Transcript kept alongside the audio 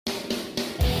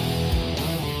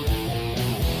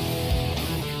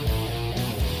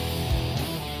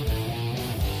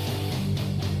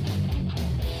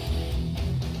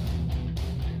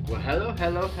Hello,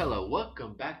 hello, hello.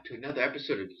 Welcome back to another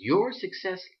episode of Your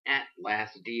Success at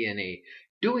Last DNA.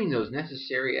 Doing those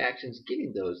necessary actions,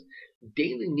 getting those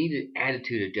daily needed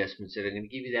attitude adjustments that are going to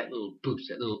give you that little boost,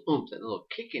 that little oomph, that little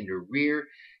kick in the rear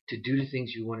to do the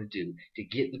things you want to do, to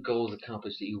get the goals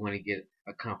accomplished that you want to get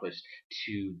accomplished,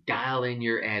 to dial in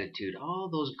your attitude, all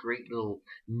those great little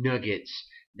nuggets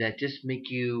that just make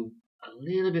you a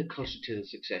little bit closer to the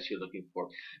success you're looking for.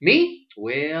 Me?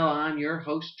 Well, I'm your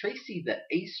host, Tracy the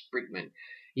Ace Brinkman.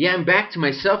 Yeah, I'm back to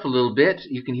myself a little bit.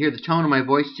 You can hear the tone of my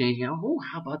voice changing. Oh,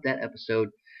 how about that episode?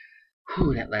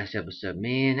 Whew, that last episode.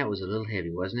 Man, that was a little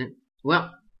heavy, wasn't it?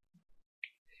 Well,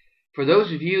 for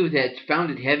those of you that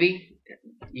found it heavy,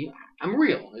 I'm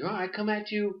real. I come at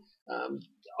you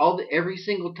every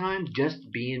single time just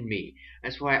being me.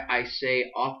 That's why I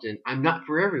say often, I'm not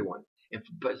for everyone.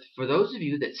 But for those of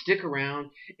you that stick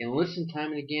around and listen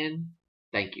time and again,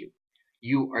 thank you.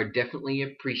 You are definitely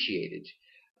appreciated.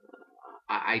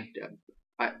 I,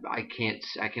 I can't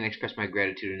express my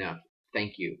gratitude enough.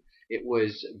 Thank you. It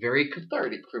was very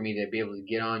cathartic for me to be able to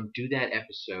get on, do that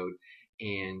episode,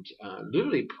 and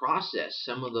literally process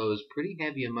some of those pretty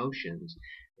heavy emotions,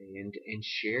 and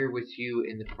share with you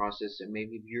in the process that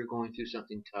maybe if you're going through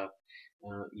something tough,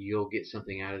 you'll get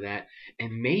something out of that.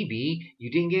 And maybe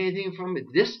you didn't get anything from it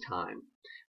this time,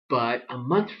 but a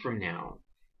month from now,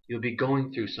 you'll be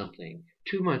going through something.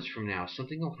 2 months from now,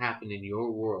 something will happen in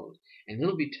your world, and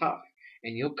it'll be tough.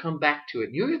 And you'll come back to it.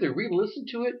 And you'll either re-listen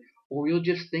to it, or you'll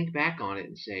just think back on it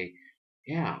and say,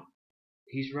 yeah,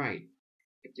 he's right.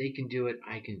 If they can do it,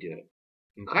 I can do it.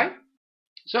 Okay?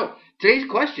 So, today's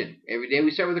question. Every day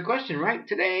we start with a question, right?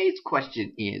 Today's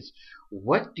question is,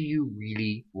 what do you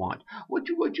really want? What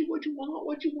you want? What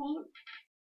you want?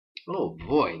 Oh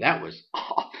boy, that was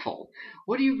awful.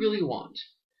 What do you really want?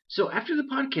 So after the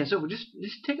podcast over, just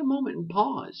take a moment and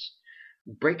pause.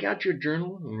 Break out your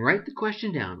journal and write the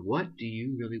question down. What do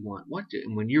you really want?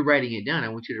 And when you're writing it down, I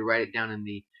want you to write it down in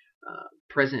the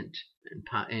present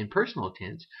and personal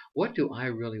tense. What do I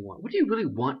really want? What do you really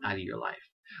want out of your life?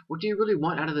 What do you really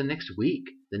want out of the next week,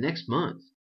 the next month,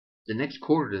 the next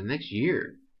quarter, the next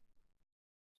year?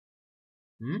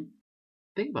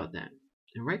 Think about that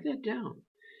and write that down.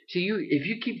 See, if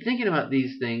you keep thinking about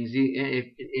these things,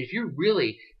 if you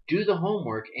really do the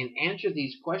homework and answer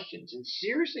these questions and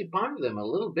seriously ponder them a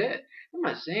little bit, I'm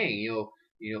not saying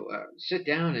sit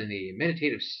down in the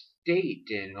meditative state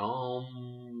and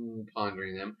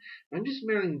pondering them. I'm just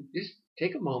merely just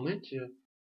take a moment to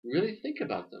really think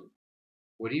about them.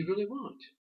 What do you really want?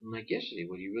 Like yesterday,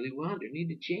 what do you really want or need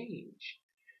to change?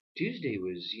 Tuesday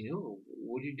was,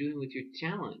 what are you doing with your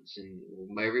talents? And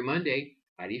every Monday,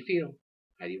 how do you feel?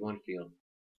 How do you want to feel?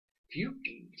 If you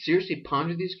seriously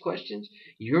ponder these questions,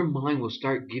 your mind will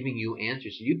start giving you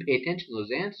answers. So you pay attention to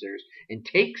those answers and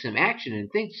take some action and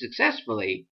think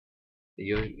successfully.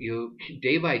 You'll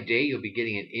day by day, you'll be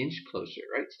getting an inch closer,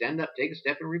 right? Stand up, take a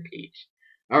step, and repeat.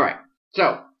 All right.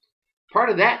 So part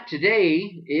of that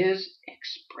today is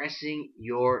expressing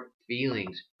your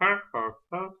feelings.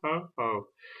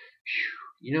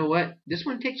 You know what? This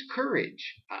one takes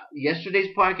courage.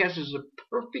 Yesterday's podcast is a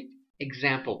perfect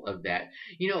example of that.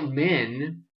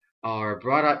 Men are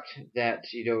brought up that,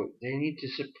 they need to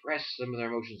suppress some of their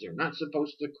emotions. They're not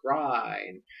supposed to cry.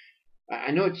 And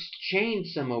I know it's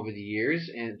changed some over the years,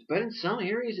 but in some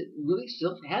areas it really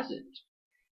still hasn't.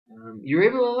 You're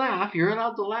able to laugh. You're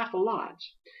allowed to laugh a lot.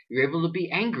 You're able to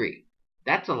be angry.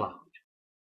 That's allowed.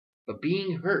 But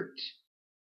being hurt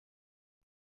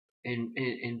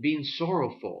and being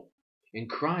sorrowful and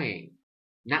crying,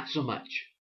 not so much.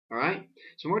 All right?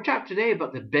 So we're talking today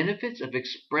about the benefits of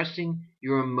expressing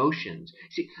your emotions.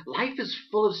 See, life is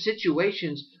full of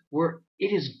situations where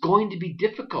it is going to be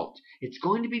difficult. It's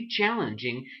going to be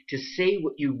challenging to say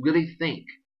what you really think.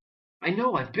 I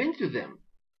know, I've been through them.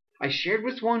 I shared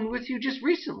one with you just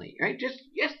recently, right? Just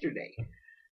yesterday.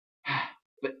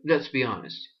 But let's be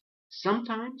honest.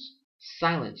 Sometimes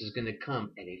silence is going to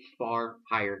come at a far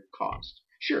higher cost.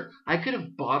 Sure, I could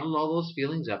have bottled all those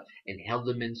feelings up and held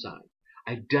them inside.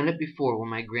 I've done it before when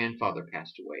my grandfather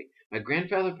passed away. My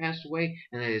grandfather passed away,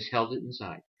 and I just held it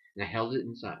inside. And I held it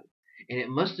inside. And it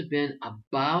must have been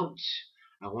about,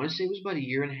 I want to say it was about a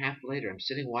year and a half later. I'm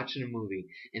sitting watching a movie,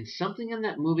 and something in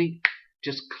that movie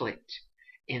just clicked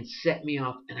and set me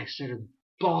off, and I started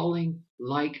bawling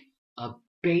like a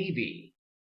baby.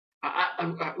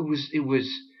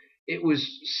 It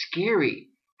was scary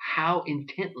how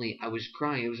intently I was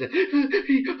crying. It was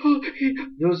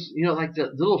those, like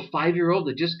the little 5-year-old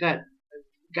that just got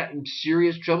in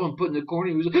serious trouble and put in the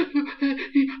corner. He was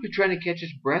trying to catch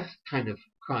his breath, kind of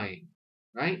crying,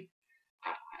 right?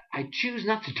 I choose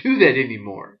not to do that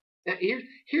anymore.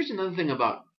 Here's another thing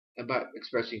about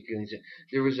expressing feelings.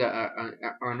 There was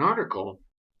an article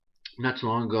not so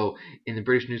long ago in the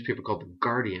British newspaper called The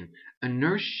Guardian. A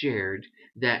nurse shared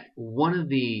that one of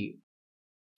the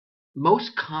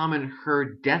most common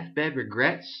heard deathbed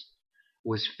regrets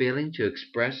was failing to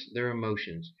express their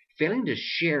emotions, failing to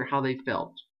share how they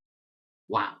felt.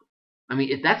 Wow. I mean,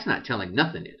 if that's not telling,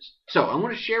 nothing is. So I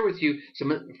want to share with you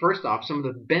first off, some of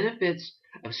the benefits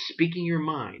of speaking your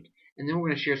mind. And then we're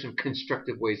going to share some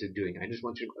constructive ways of doing it. I just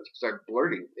want you to start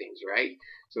blurting things, right?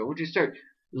 So I want you to start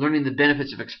learning the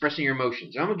benefits of expressing your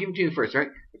emotions. I'm going to give them to you first, right?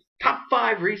 Top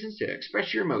 5 reasons to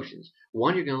express your emotions.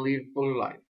 1, you're going to lead a fuller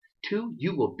life. 2,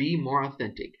 you will be more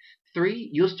authentic. 3,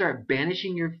 you'll start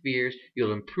banishing your fears.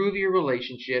 You'll improve your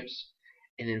relationships.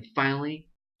 And then finally,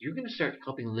 you're going to start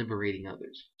helping liberating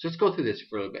others. So let's go through this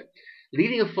for a little bit.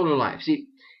 Leading a fuller life. See,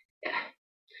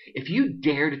 if you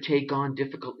dare to take on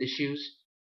difficult issues,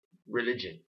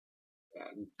 religion,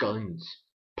 guns,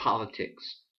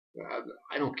 politics,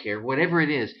 I don't care, whatever it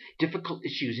is, difficult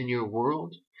issues in your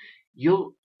world,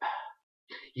 you'll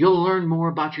learn more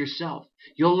about yourself.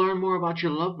 You'll learn more about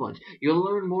your loved ones. You'll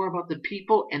learn more about the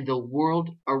people and the world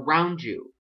around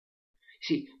you.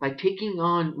 See, by taking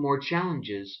on more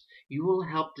challenges, you will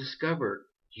help discover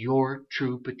your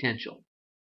true potential.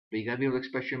 But you got to be able to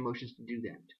express your emotions to do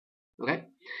that. Okay?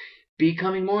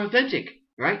 Becoming more authentic,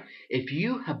 right? If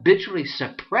you habitually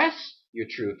suppress your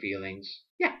true feelings,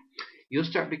 you'll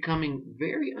start becoming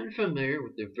very unfamiliar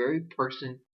with the very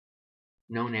person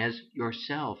known as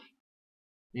yourself.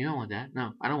 You don't want that.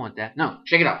 No, I don't want that. No,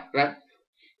 shake it off, right?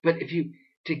 But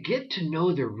to get to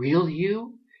know the real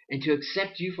you and to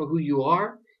accept you for who you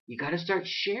are, you got to start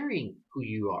sharing who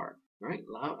you are, right?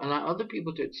 Allow other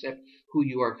people to accept who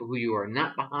you are for who you are,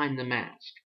 not behind the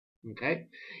mask. Okay?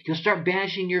 You'll start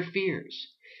banishing your fears.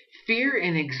 Fear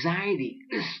and anxiety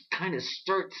kind of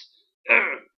starts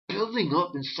building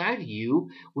up inside of you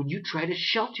when you try to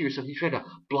shelter yourself. You try to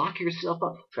block yourself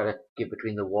up, try to get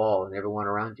between the wall and everyone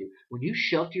around you. When you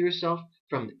shelter yourself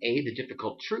from the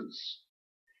difficult truths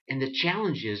and the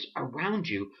challenges around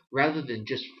you, rather than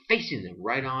just facing them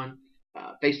right on,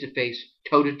 face to face,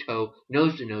 toe to toe,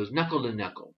 nose to nose, knuckle to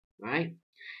knuckle, right?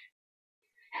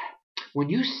 When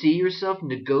you see yourself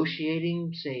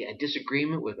negotiating, say, a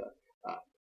disagreement with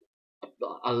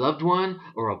a loved one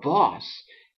or a boss,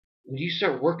 when you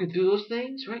start working through those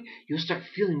things, right, you'll start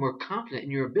feeling more confident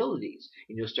in your abilities,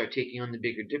 and you'll start taking on the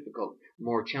bigger, difficult,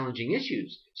 more challenging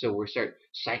issues. So we'll start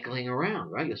cycling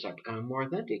around, right? You'll start becoming more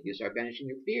authentic. You'll start banishing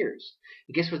your fears.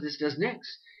 And guess what this does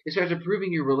next? It starts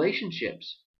improving your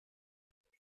relationships.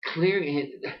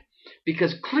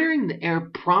 Because clearing the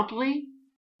air promptly,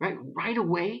 right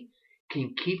away,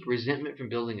 can keep resentment from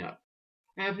building up.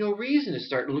 I have no reason to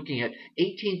start looking at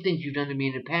 18 things you've done to me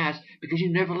in the past because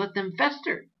you never let them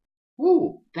fester.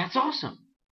 Ooh, that's awesome.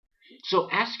 So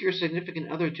ask your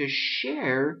significant other to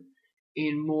share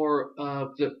in more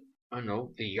of the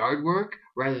yard work,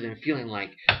 rather than feeling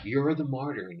like you're the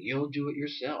martyr and you'll do it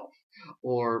yourself,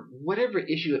 or whatever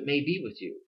issue it may be with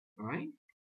you. All right?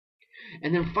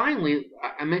 And then finally,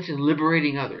 I mentioned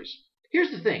liberating others.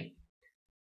 Here's the thing.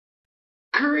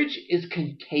 Courage is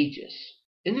contagious,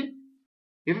 isn't it?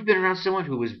 You ever been around someone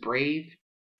who was brave?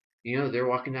 You know, they're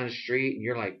walking down the street and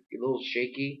you're like a little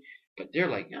shaky, but they're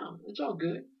like, no, it's all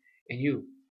good. And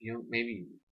maybe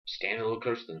stand a little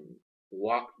close to them,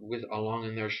 walk along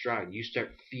in their stride. You start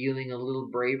feeling a little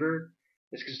braver.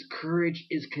 That's because courage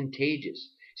is contagious.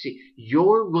 See,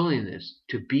 your willingness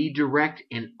to be direct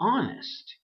and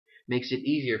honest makes it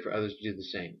easier for others to do the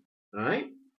same. All right?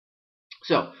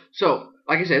 So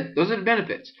like I said, those are the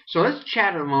benefits. So let's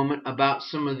chat a moment about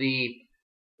some of the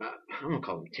I don't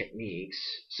call them techniques,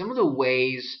 some of the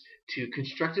ways to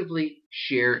constructively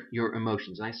share your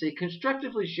emotions. And I say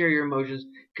constructively share your emotions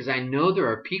because I know there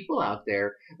are people out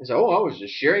there that say, oh, I was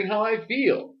just sharing how I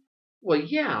feel. Well,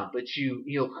 yeah, but you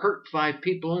hurt 5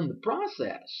 people in the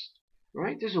process,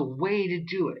 right? There's a way to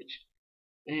do it.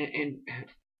 And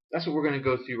that's what we're going to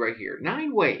go through right here.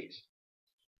 9 ways.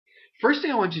 First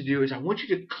thing I want you to do is I want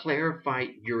you to clarify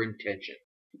your intention.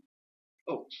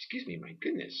 Oh, excuse me, my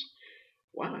goodness.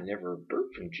 Wow, I never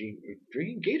burped from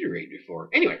drinking Gatorade before.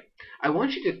 Anyway, I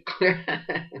want you to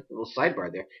a little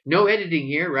sidebar there. No editing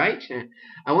here, right?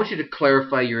 I want you to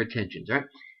clarify your intentions, right?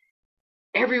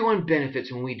 Everyone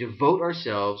benefits when we devote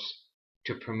ourselves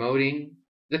to promoting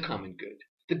the common good,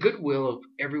 the goodwill of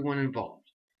everyone involved.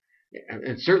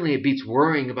 And certainly it beats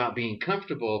worrying about being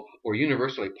comfortable or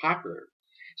universally popular.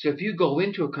 So if you go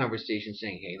into a conversation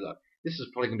saying, hey, look, this is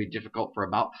probably going to be difficult for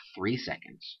about 3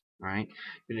 seconds. All right,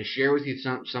 I'm going to share with you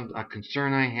a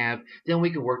concern I have. Then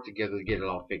we can work together to get it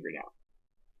all figured out.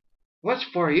 What's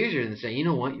far easier than saying, you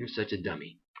know what, you're such a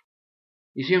dummy.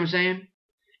 You see what I'm saying?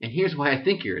 And here's why I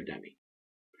think you're a dummy.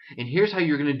 And here's how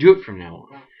you're going to do it from now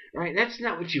on. Right? That's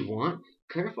not what you want.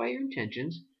 Clarify your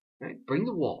intentions. Right? Bring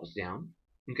the walls down.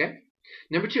 Okay?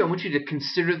 Number 2, I want you to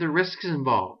consider the risks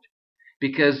involved.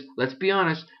 Because, let's be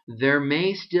honest, there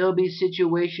may still be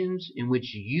situations in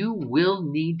which you will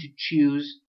need to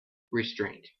choose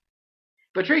restraint.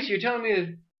 But Tracy, you're telling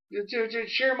me to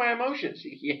share my emotions.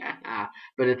 Yeah,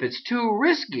 but if it's too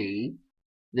risky,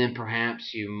 then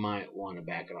perhaps you might want to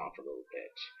back it off a little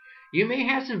bit. You may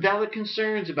have some valid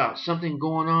concerns about something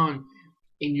going on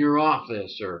in your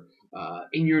office or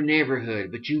in your neighborhood,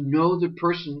 but you know the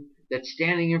person that's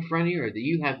standing in front of you or that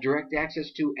you have direct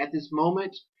access to at this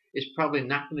moment is probably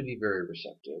not going to be very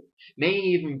receptive, may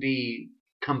even be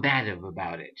combative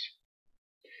about it.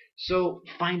 So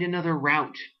find another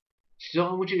route. Still,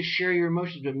 I want you to share your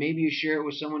emotions, but maybe you share it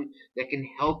with someone that can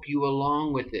help you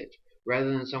along with it,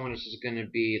 rather than someone that's just going to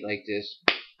be like this,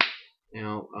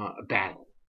 a battle.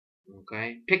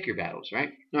 Okay? Pick your battles, right?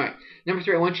 All right. Number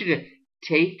 3, I want you to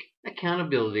take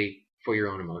accountability for your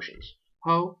own emotions.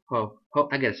 Ho, ho, ho.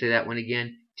 I got to say that one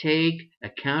again. Take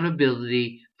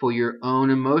accountability for your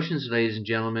own emotions, ladies and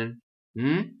gentlemen.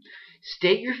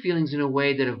 State your feelings in a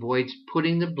way that avoids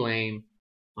putting the blame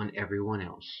on everyone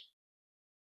else.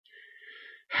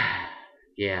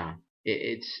 Yeah,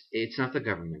 it's not the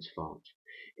government's fault.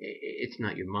 It's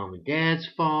not your mom and dad's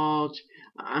fault.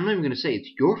 I'm not even going to say it's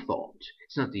your fault.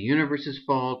 It's not the universe's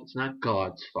fault. It's not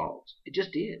God's fault. It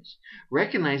just is.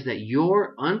 Recognize that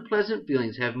your unpleasant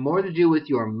feelings have more to do with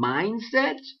your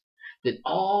mindset than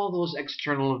all those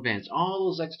external events, all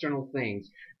those external things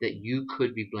that you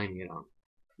could be blaming it on.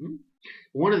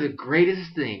 One of the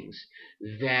greatest things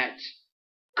that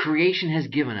creation has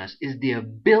given us is the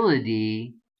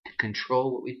ability to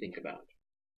control what we think about.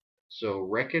 So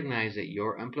recognize that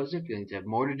your unpleasant feelings have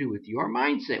more to do with your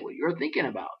mindset, what you're thinking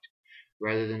about,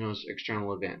 rather than those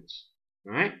external events.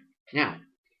 All right? Now,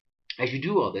 as you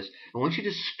do all this, I want you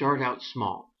to start out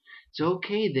small. It's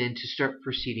okay then to start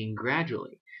proceeding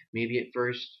gradually. Maybe at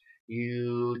first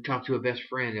you talk to a best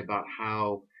friend about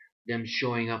how them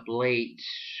showing up late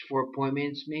for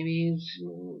appointments maybe is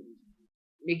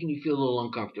making you feel a little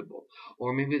uncomfortable.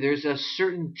 Or maybe there's a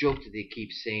certain joke that they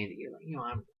keep saying that you're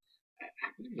like, I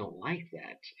really don't like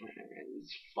that.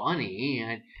 It's funny.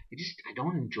 I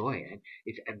don't enjoy it.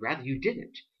 I'd rather you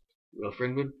didn't. Well, a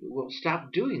friend will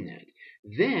stop doing that.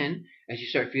 Then, as you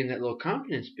start feeling that little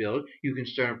confidence build, you can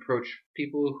start to approach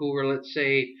people who are, let's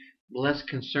say, less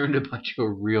concerned about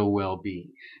your real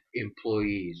well-being.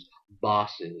 Employees,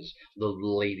 bosses, the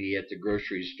lady at the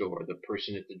grocery store, the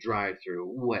person at the drive-thru,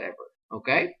 whatever.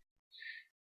 Okay?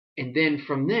 And then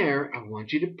from there, I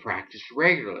want you to practice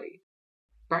regularly.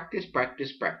 Practice,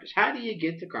 practice, practice. How do you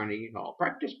get to Carnegie Hall?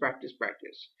 Practice, practice,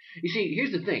 practice. You see,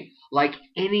 here's the thing. Like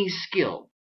any skill,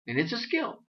 and it's a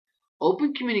skill,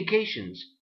 open communications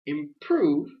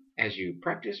improve as you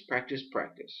practice, practice,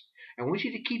 practice. I want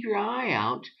you to keep your eye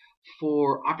out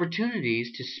for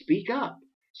opportunities to speak up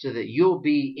so that you'll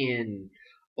be in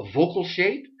a vocal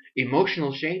shape,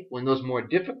 emotional shape when those more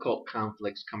difficult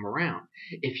conflicts come around.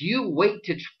 If you wait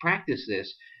to practice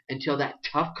this until that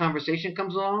tough conversation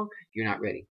comes along, you're not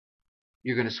ready.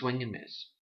 You're going to swing and miss.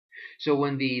 So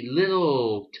when the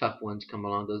little tough ones come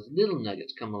along, those little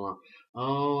nuggets come along,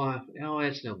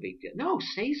 that's no big deal. No,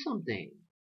 say something,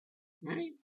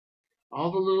 right?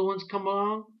 All the little ones come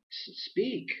along,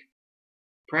 speak.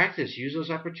 Practice. Use those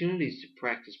opportunities to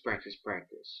practice, practice,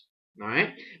 practice. All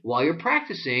right? While you're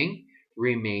practicing,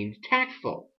 remain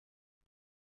tactful.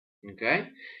 Okay?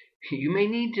 You may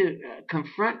need to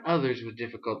confront others with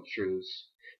difficult truths,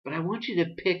 but I want you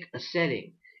to pick a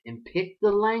setting and pick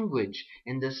the language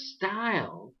and the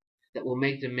style that will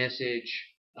make the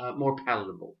message more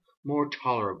palatable, more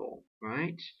tolerable,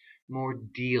 right? More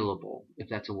dealable, if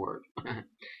that's a word.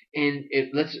 And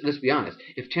let's be honest,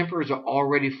 if tempers are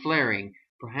already flaring,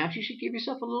 perhaps you should give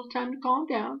yourself a little time to calm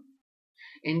down.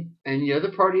 And the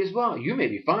other party as well. You may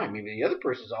be fine. Maybe the other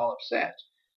person's all upset.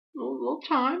 A little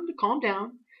time to calm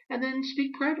down and then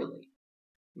speak privately.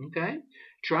 Okay?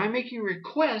 Try making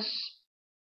requests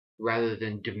rather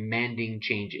than demanding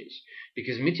changes.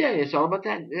 Because let me tell you, it's all about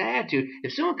that attitude.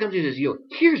 If someone comes in and says,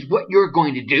 here's what you're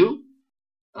going to do.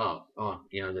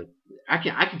 I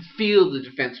can feel the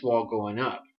defense wall going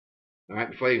up. All right,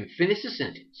 before I even finish the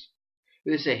sentence.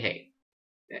 They say, hey,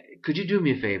 could you do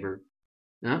me a favor?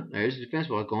 No, there's the defense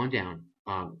wall going down.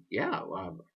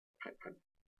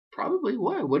 Probably.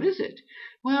 Why? What is it?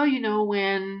 Well,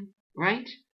 when, right?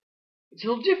 It's a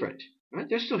little different, right?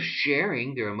 They're still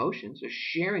sharing their emotions. They're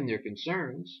sharing their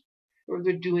concerns. Or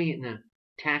they're doing it in a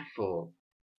tactful,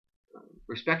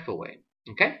 respectful way.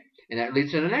 Okay? And that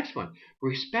leads to the next one.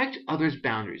 Respect others'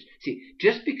 boundaries. See,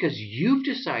 just because you've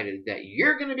decided that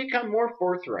you're going to become more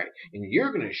forthright and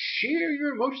you're going to share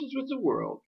your emotions with the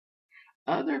world,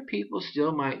 other people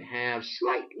still might have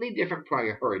slightly different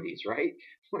priorities, right?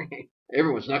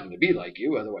 Everyone's not going to be like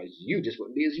you, otherwise you just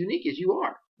wouldn't be as unique as you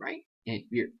are, right? And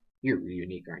you're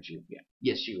unique, aren't you? Yeah.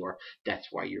 Yes, you are. That's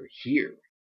why you're here.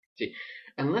 See,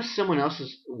 unless someone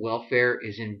else's welfare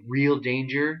is in real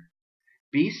danger,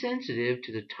 be sensitive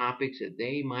to the topics that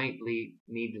they might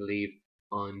need to leave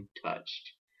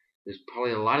untouched. There's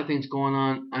probably a lot of things going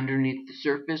on underneath the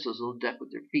surface, those little ducks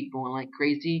with their feet going like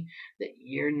crazy, that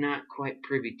you're not quite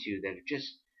privy to, that are just,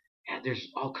 there's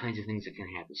all kinds of things that can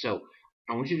happen. So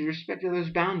I want you to respect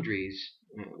those boundaries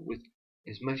with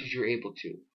as much as you're able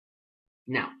to.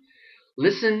 Now,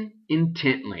 listen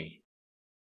intently.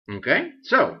 Okay?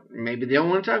 So, maybe they don't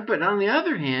want to talk, but on the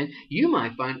other hand, you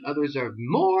might find others are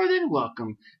more than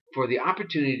welcome for the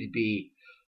opportunity to be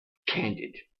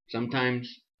candid.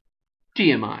 Sometimes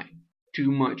TMI,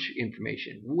 too much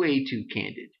information, way too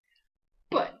candid.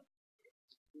 But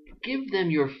give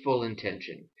them your full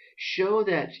intention. Show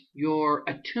that you're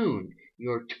attuned,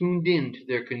 you're tuned in to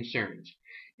their concerns.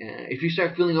 If you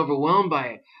start feeling overwhelmed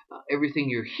by everything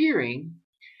you're hearing,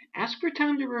 ask for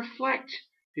time to reflect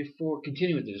before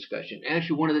continuing the discussion.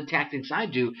 Actually, one of the tactics I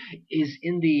do is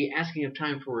in the asking of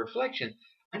time for reflection,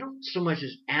 I don't so much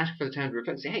as ask for the time to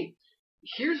reflect. Say, hey,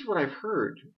 here's what I've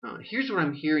heard. Here's what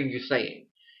I'm hearing you saying.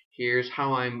 Here's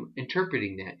how I'm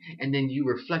interpreting that. And then you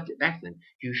reflect it back to them.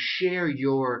 You share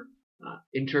your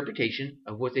interpretation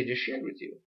of what they just shared with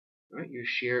you. Right? You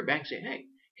share it back and say, hey,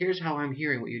 here's how I'm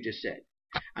hearing what you just said.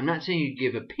 I'm not saying you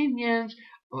give opinions.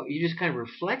 You just kind of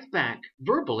reflect back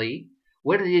verbally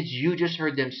what it is you just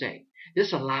heard them say.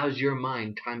 This allows your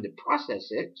mind time to process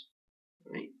it,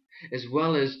 right? As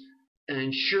well as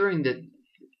ensuring that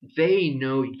they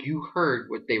know you heard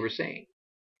what they were saying.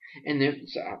 And then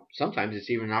sometimes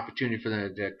it's even an opportunity for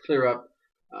them to clear up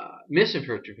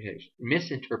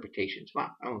misinterpretations.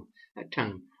 Wow, my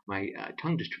tongue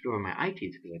just tripped over my eye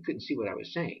teeth because I couldn't see what I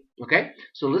was saying. Okay,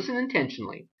 so listen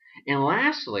intentionally. And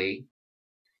lastly,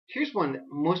 here's one that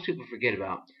most people forget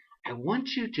about. I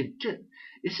want you to,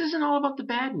 this isn't all about the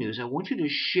bad news. I want you to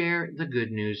share the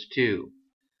good news too.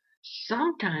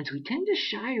 Sometimes we tend to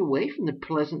shy away from the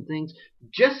pleasant things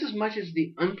just as much as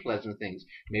the unpleasant things.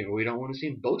 Maybe we don't want to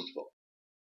seem boastful.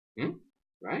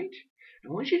 Right?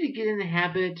 I want you to get in the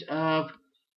habit of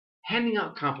handing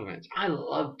out compliments. I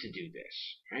love to do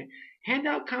this. Right? Hand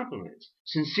out compliments.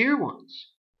 Sincere ones.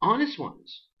 Honest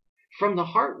ones. From the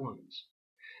heart ones.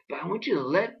 But I want you to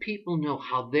let people know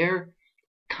how their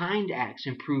kind acts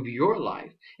improve your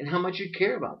life and how much you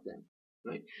care about them.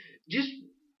 Right? Just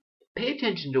pay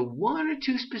attention to one or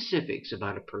two specifics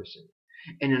about a person,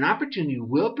 and an opportunity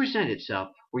will present itself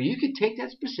where you could take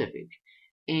that specific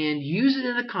and use it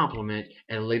in a compliment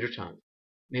at a later time.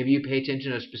 Maybe you pay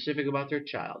attention to a specific about their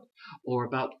child, or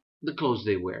about the clothes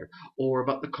they wear, or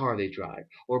about the car they drive,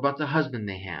 or about the husband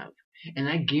they have. And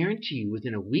I guarantee you,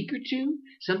 within a week or two,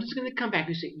 something's going to come back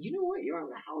and say, you know what,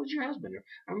 how is your husband? Or,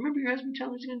 I remember your husband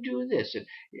telling me he's going to do this. And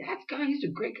that guy, he's a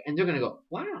great guy. And they're going to go,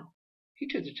 wow, he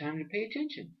took the time to pay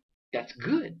attention. That's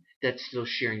good. That's still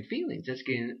sharing feelings. That's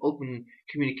getting open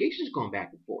communications going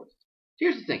back and forth.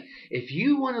 Here's the thing. If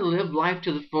you want to live life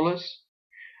to the fullest,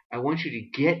 I want you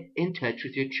to get in touch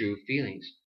with your true feelings.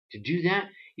 To do that,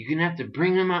 you're going to have to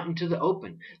bring them out into the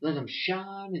open. Let them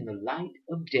shine in the light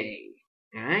of day.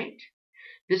 All right?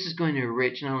 This is going to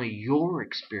enrich not only your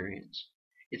experience,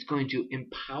 it's going to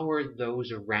empower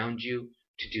those around you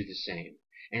to do the same.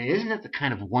 And isn't that the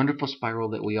kind of wonderful spiral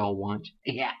that we all want?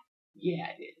 Yeah,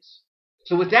 it is.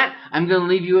 So with that, I'm going to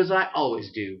leave you as I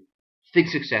always do. Think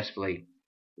successfully.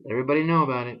 Let everybody know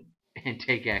about it. And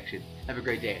take action. Have a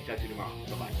great day. I'll talk to you tomorrow.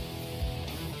 Bye-bye.